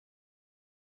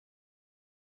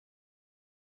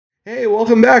Hey,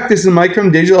 welcome back. This is Mike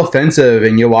from Digital Offensive,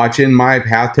 and you're watching my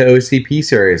Path to OSCP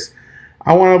series.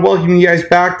 I want to welcome you guys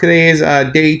back. Today is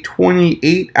day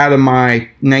 28 out of my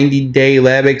 90-day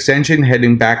lab extension,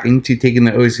 heading back into taking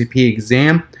the OSCP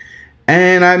exam.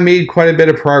 And I made quite a bit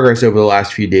of progress over the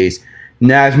last few days.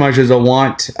 Not as much as I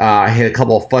want. I hit a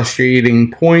couple of frustrating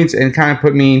points and kind of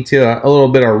put me into a little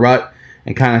bit of rut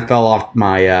and kind of fell off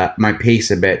my my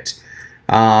pace a bit.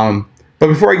 But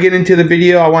before I get into the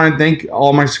video, I want to thank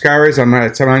all my subscribers. I'm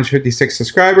at 756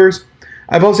 subscribers.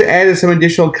 I've also added some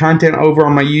additional content over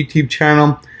on my YouTube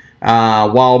channel.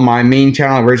 While my main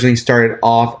channel originally started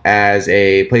off as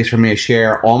a place for me to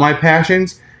share all my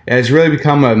passions, it has really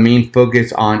become a main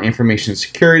focus on information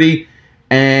security.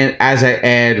 And as I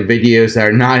add videos that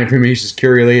are not information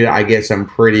security related, I get some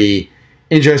pretty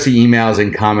interesting emails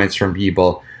and comments from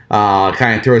people.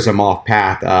 Kind of throws them off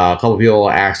path. A couple people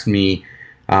asked me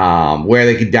where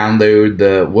they could download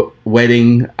the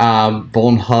wedding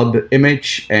Vuln Hub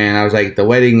image, and I was like, the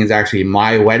wedding is actually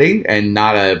my wedding and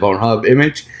not a Vuln Hub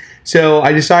image. So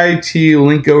I decided to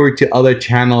link over to other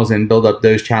channels and build up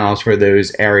those channels for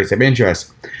those areas of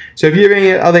interest. So if you have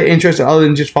any other interests other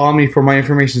than just follow me for my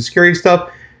information security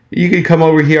stuff, you can come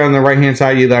over here on the right hand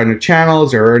side, either on the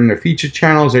channels or in the featured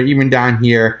channels, or even down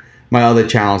here my other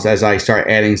channels as I start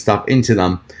adding stuff into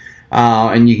them.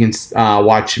 And you can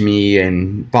watch me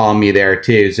and follow me there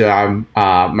too. So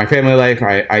my family life,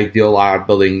 I do a lot of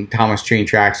building Thomas train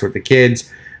tracks with the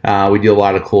kids. We do a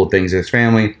lot of cool things as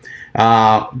family.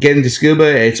 Get into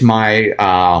scuba. It's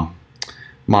my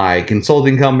my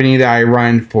consulting company that I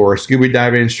run for scuba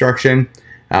diving instruction.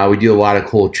 We do a lot of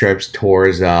cool trips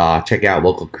towards check out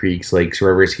local creeks, lakes,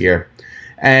 rivers here.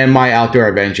 And my outdoor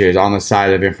adventures on the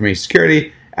side of information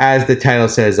security, as the title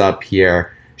says up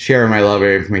here. Sharing my love of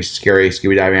information security,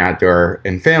 scuba diving, outdoor,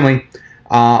 and family.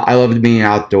 I love being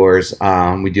outdoors.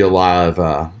 We do a lot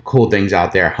of cool things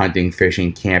out there, hunting,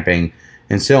 fishing, camping,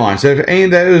 and so on. So if any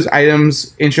of those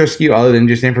items interest you other than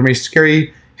just information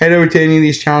security, head over to any of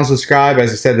these channels, subscribe.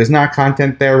 As I said, there's not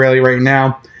content there really right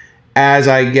now. As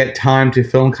I get time to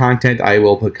film content, I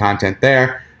will put content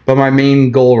there. But my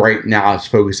main goal right now is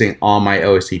focusing on my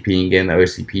OSCP and getting the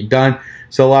OSCP done.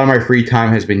 So a lot of my free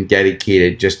time has been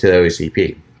dedicated just to the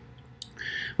OSCP.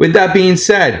 With that being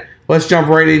said, let's jump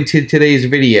right into today's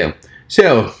video.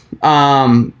 So,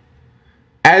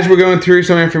 as we're going through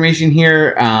some information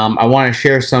here, I want to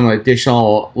share some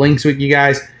additional links with you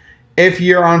guys. If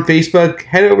you're on Facebook,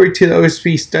 head over to the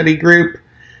OSCP study group.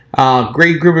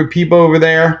 Great group of people over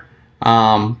there.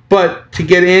 But to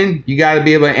get in, you got to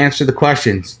be able to answer the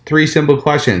questions. 3 simple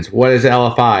questions. What is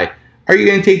LFI? Are you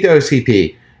going to take the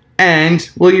OSCP? And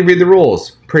will you read the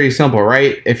rules? Pretty simple,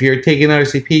 right? If you're taking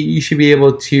OSCP, you should be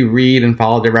able to read and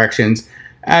follow directions,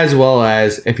 as well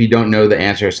as, if you don't know the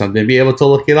answer to something, be able to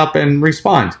look it up and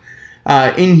respond.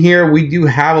 In here, we do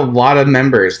have a lot of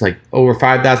members, like over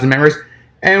 5,000 members.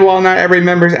 And while not every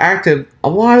member is active, a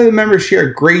lot of the members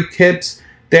share great tips.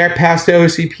 They're past the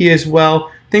OSCP as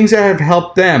well. Things that have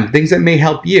helped them, things that may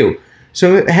help you.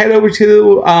 So head over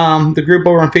to the group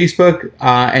over on Facebook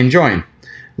and join.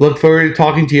 Look forward to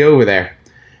talking to you over there.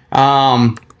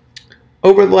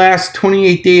 Over the last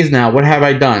 28 days now, what have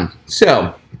I done?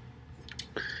 So,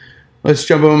 let's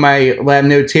jump over my lab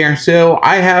notes here. So,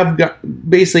 I have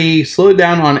basically slowed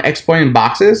down on exploiting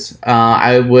boxes.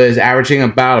 I was averaging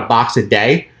about a box a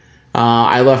day.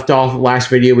 I left off last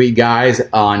video with you guys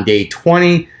on day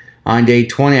 20. On day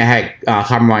 20, I had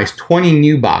compromised 20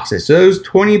 new boxes. So, those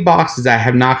 20 boxes I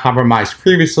have not compromised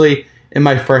previously in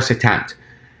my first attempt.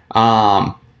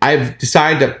 I've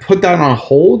decided to put that on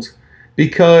hold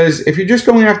because if you're just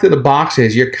going after the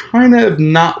boxes, you're kind of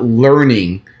not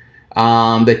learning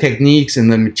the techniques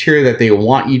and the material that they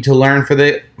want you to learn for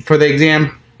the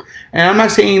exam. And I'm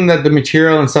not saying that the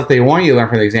material and stuff they want you to learn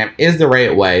for the exam is the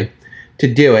right way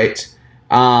to do it,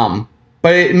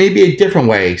 but it may be a different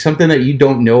way, something that you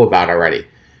don't know about already.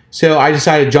 So I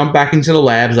decided to jump back into the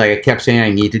labs like I kept saying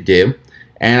I need to do.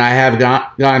 And I have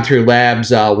gone through labs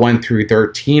 1 through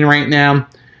 13 right now.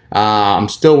 I'm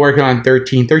still working on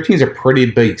 13. 13 is a pretty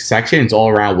big section. It's all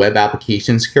around web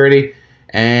application security.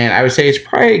 And I would say it's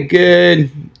probably a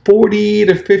good 40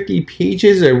 to 50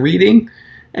 pages of reading.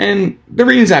 And the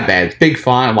reading's not bad. It's big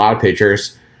font, a lot of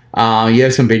pictures. You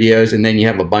have some videos, and then you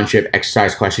have a bunch of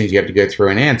exercise questions you have to go through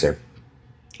and answer.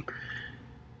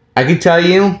 I can tell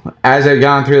you, as I've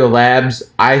gone through the labs,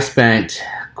 I spent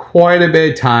quite a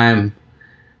bit of time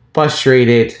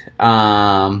frustrated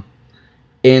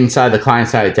inside the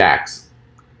client-side attacks.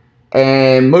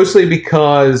 And mostly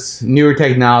because newer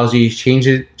technology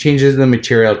changes the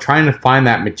material, trying to find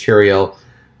that material,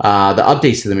 the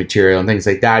updates to the material and things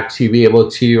like that to be able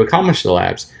to accomplish the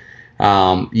labs.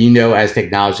 As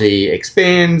technology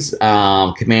expands,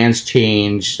 commands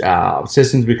change,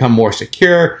 systems become more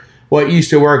secure. What used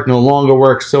to work no longer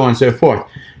works, so on and so forth.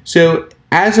 So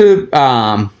as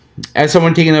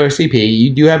someone taking OSCP, you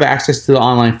do have access to the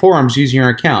online forums using your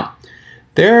account.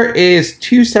 There is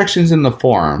 2 sections in the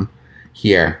forum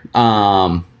here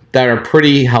that are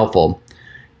pretty helpful.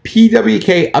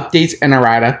 PWK updates and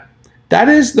errata. That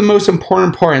is the most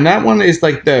important part, and that one is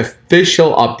like the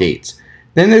official updates.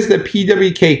 Then there's the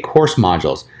PWK course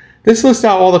modules. This lists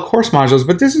out all the course modules,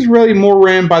 but this is really more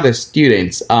ran by the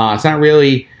students. It's not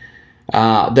really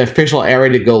the official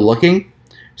area to go looking.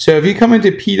 So if you come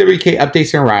into PWK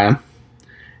updates and errata,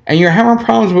 and you're having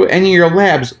problems with any of your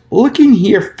labs, look in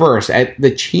here first at the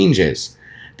changes.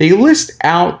 They list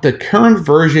out the current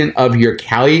version of your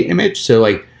Kali image. So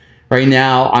like right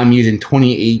now I'm using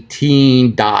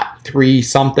 2018.3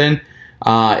 something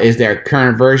is their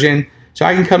current version. So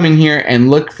I can come in here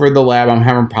and look for the lab I'm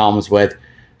having problems with,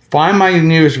 find my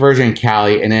newest version in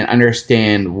Kali, and then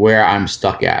understand where I'm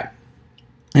stuck at.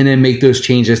 And then make those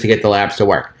changes to get the labs to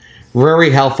work.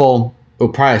 Very helpful. It will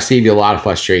probably save you a lot of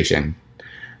frustration.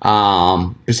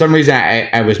 For some reason,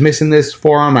 I was missing this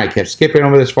forum. I kept skipping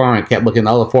over this forum. I kept looking at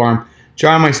the other forum,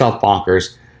 driving myself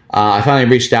bonkers. I finally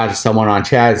reached out to someone on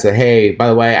chat and said, hey, by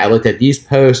the way, I looked at these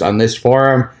posts on this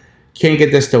forum. Can't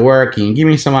get this to work. Can you give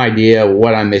me some idea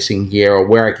what I'm missing here, or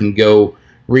where I can go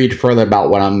read further about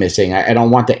what I'm missing? I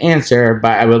don't want the answer,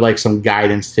 but I would like some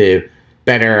guidance to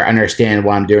better understand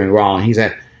what I'm doing wrong. He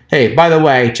said, hey, by the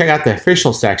way, check out the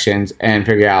official sections and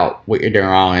figure out what you're doing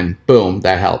wrong, and boom,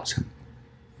 that helps.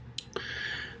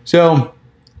 So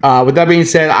with that being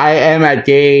said, I am at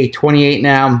day 28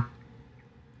 now.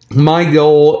 My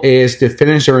goal is to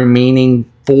finish the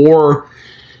remaining 4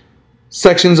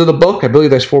 sections of the book. I believe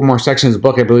there's 4 more sections of the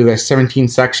book. I believe there's 17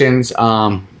 sections.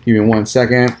 Give me 1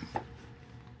 second.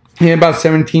 Yeah, about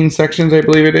 17 sections, I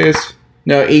believe it is.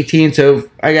 No, 18. So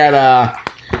I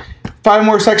got 5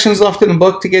 more sections left in the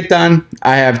book to get done.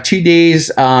 I have 2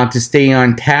 days to stay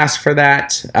on task for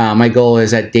that. My goal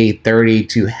is at day 30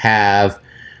 to have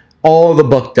all the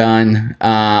book done,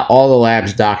 all the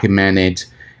labs documented,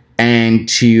 and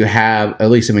to have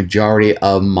at least a majority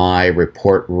of my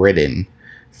report written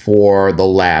for the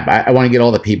lab. I want to get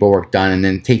all the paperwork done and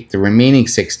then take the remaining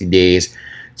 60 days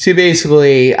to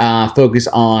basically focus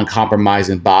on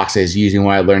compromising boxes using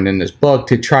what I learned in this book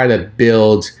to try to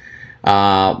build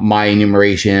my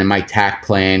enumeration, my TAC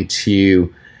plan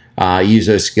to use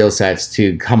those skill sets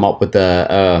to come up with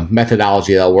a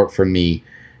methodology that'll work for me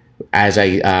as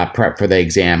I prep for the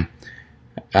exam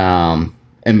and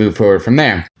move forward from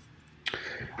there.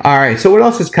 All right, so what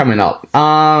else is coming up?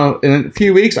 In a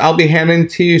few weeks, I'll be heading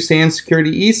to SANS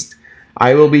Security East.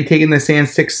 I will be taking the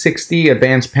SANS 660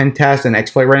 Advanced Pen Test and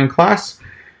Exploit Writing class.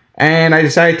 And I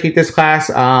decided to take this class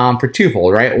for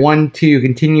twofold, right? One, to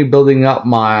continue building up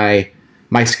my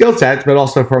skill sets, but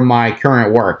also for my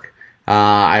current work.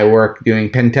 I work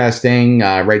doing pen testing,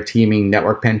 red teaming,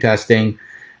 network pen testing,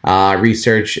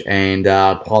 research, and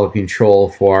quality control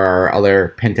for other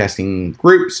pen testing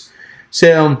groups.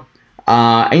 So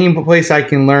any place I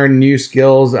can learn new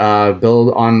skills,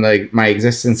 build on my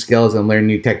existing skills and learn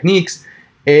new techniques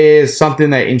is something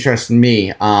that interests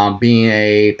me. Being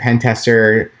a pen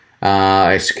tester,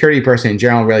 a security person in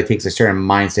general really takes a certain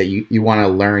mindset. You want to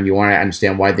learn, you want to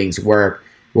understand why things work.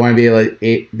 You want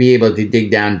to be able to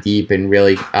dig down deep and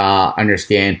really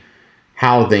understand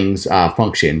how things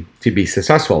function to be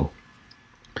successful.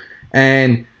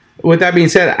 And with that being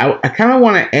said, I kind of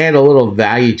want to add a little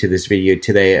value to this video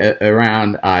today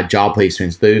around job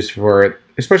placements.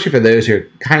 Especially for those who are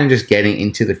kind of just getting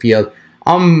into the field.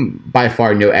 I'm by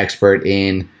far no expert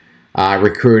in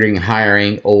recruiting,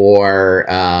 hiring, or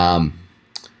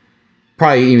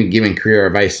probably even giving career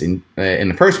advice in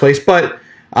the first place. But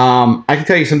I can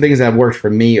tell you some things that have worked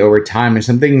for me over time and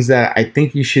some things that I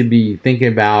think you should be thinking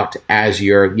about as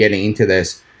you're getting into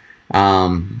this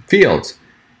field.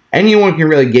 Anyone can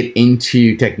really get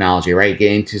into technology, right?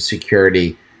 Get into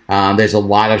security. There's a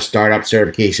lot of startup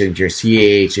certifications, your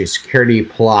CAH, your Security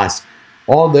Plus.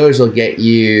 All those will get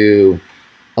you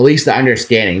at least the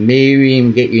understanding, maybe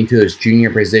even get you into those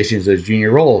junior positions, those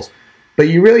junior roles. But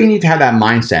you really need to have that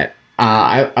mindset.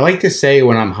 I like to say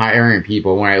when I'm hiring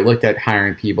people, when I looked at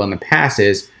hiring people in the past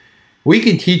is, we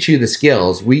can teach you the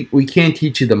skills. We can't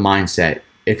teach you the mindset.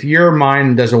 If your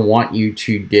mind doesn't want you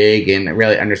to dig and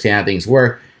really understand how things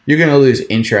work, you're going to lose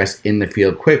interest in the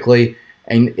field quickly,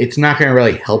 and it's not going to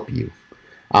really help you.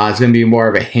 It's going to be more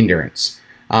of a hindrance.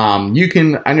 You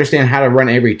can understand how to run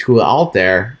every tool out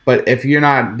there, but if you're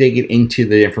not digging into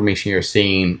the information you're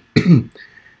seeing,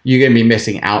 you're going to be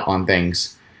missing out on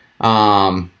things.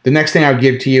 The next thing I would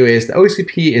give to you is the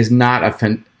OSCP is not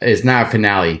a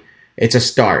finale. It's a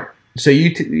start. So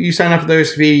you sign up for the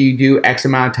OSCP, you do X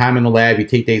amount of time in the lab, you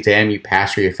take the exam, you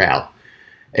pass or you fail.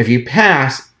 If you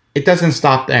pass, it doesn't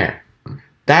stop there.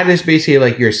 That is basically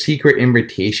like your secret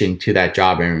invitation to that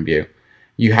job interview.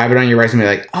 You have it on your resume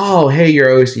like, oh, hey, you're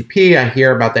OSCP. I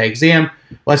hear about the exam.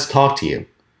 Let's talk to you.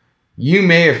 You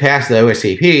may have passed the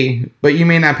OSCP, but you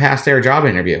may not pass their job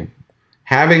interview.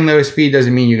 Having the OSCP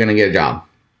doesn't mean you're going to get a job.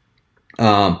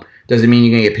 Doesn't mean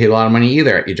you're going to get paid a lot of money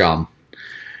either at your job.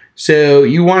 So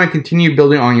you want to continue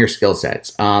building on your skill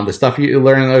sets. The stuff you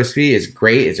learn in the OSCP is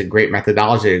great. It's a great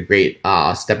methodology, a great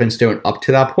stepping stone up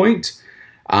to that point.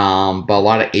 But a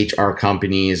lot of HR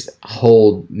companies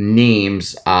hold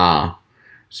names,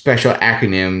 special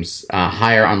acronyms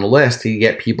higher on the list to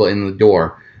get people in the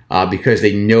door because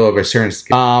they know of a certain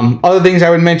skill. Other things I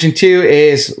would mention too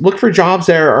is look for jobs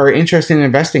that are interested in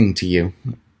investing to you.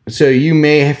 So you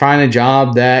may find a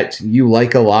job that you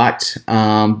like a lot,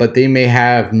 but they may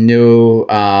have no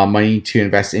money to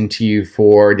invest into you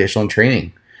for additional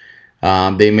training.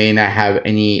 They may not have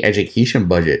any education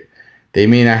budget. They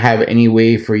may not have any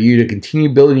way for you to continue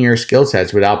building your skill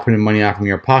sets without putting money out from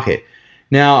your pocket.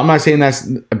 Now, I'm not saying that's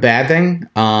a bad thing.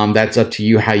 That's up to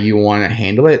you how you want to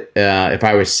handle it. If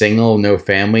I was single, no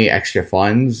family, extra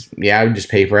funds, yeah, I would just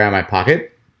pay for it out of my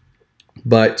pocket.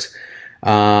 But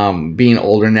being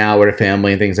older now with a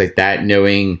family and things like that,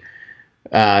 knowing,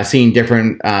 seeing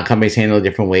different companies handle it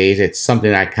different ways, it's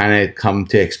something I kind of come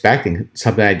to expect and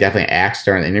something I definitely asked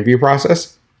during the interview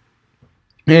process.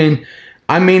 And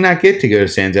I may not get to go to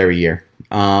SANS every year.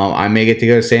 I may get to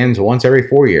go to SANS once every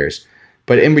 4 years.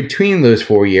 But in between those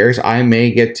 4 years, I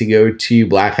may get to go to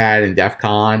Black Hat and DEF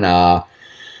CON,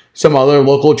 some other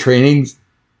local trainings,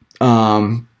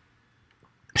 ShmooCon,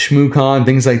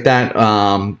 things like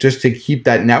that, just to keep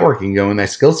that networking going, that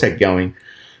skill set going.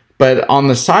 But on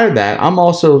the side of that, I'm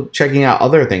also checking out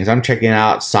other things. I'm checking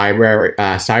out Cybrary,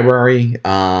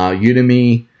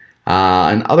 Udemy,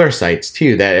 and other sites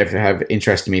too that have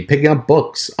interested me. Picking up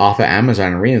books off of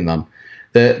Amazon and reading them.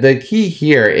 The key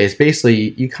here is basically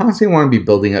you constantly want to be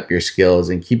building up your skills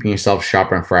and keeping yourself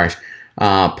sharp and fresh.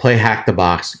 Play Hack the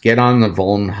Box, get on the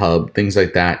Vuln Hub, things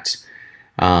like that.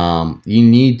 You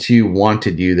need to want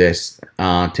to do this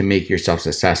to make yourself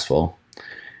successful.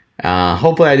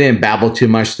 Hopefully I didn't babble too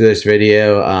much to this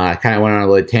video. I kind of went on a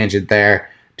little tangent there.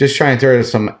 Just trying to throw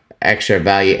some extra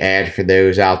value add for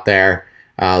those out there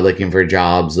looking for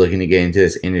jobs, looking to get into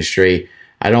this industry.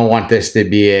 I don't want this to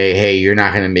be a, hey, you're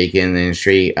not going to make it in the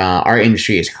industry. Our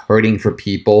industry is hurting for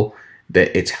people.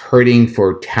 That it's hurting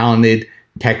for talented,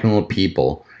 technical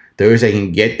people. Those that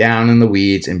can get down in the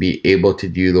weeds and be able to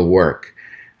do the work.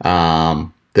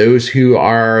 Those who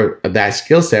are that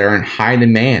skill set are in high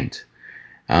demand.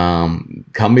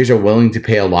 Companies are willing to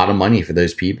pay a lot of money for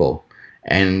those people.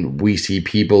 And we see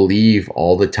people leave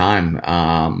all the time.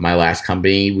 My last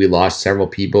company, we lost several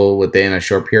people within a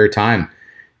short period of time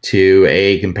to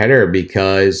a competitor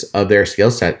because of their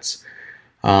skill sets.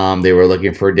 They were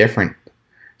looking for different.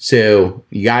 So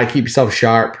you got to keep yourself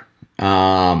sharp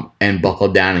and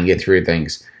buckle down and get through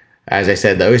things. As I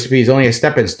said, the OSCP is only a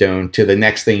stepping stone to the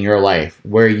next thing in your life,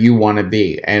 where you want to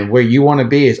be. And where you want to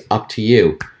be is up to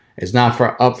you. It's not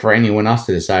up for anyone else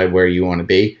to decide where you want to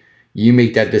be. You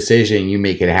make that decision, you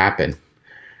make it happen.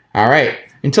 All right,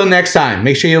 until next time,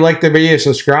 make sure you like the video,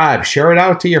 subscribe, share it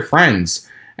out to your friends.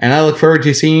 And I look forward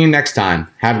to seeing you next time.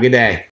 Have a good day.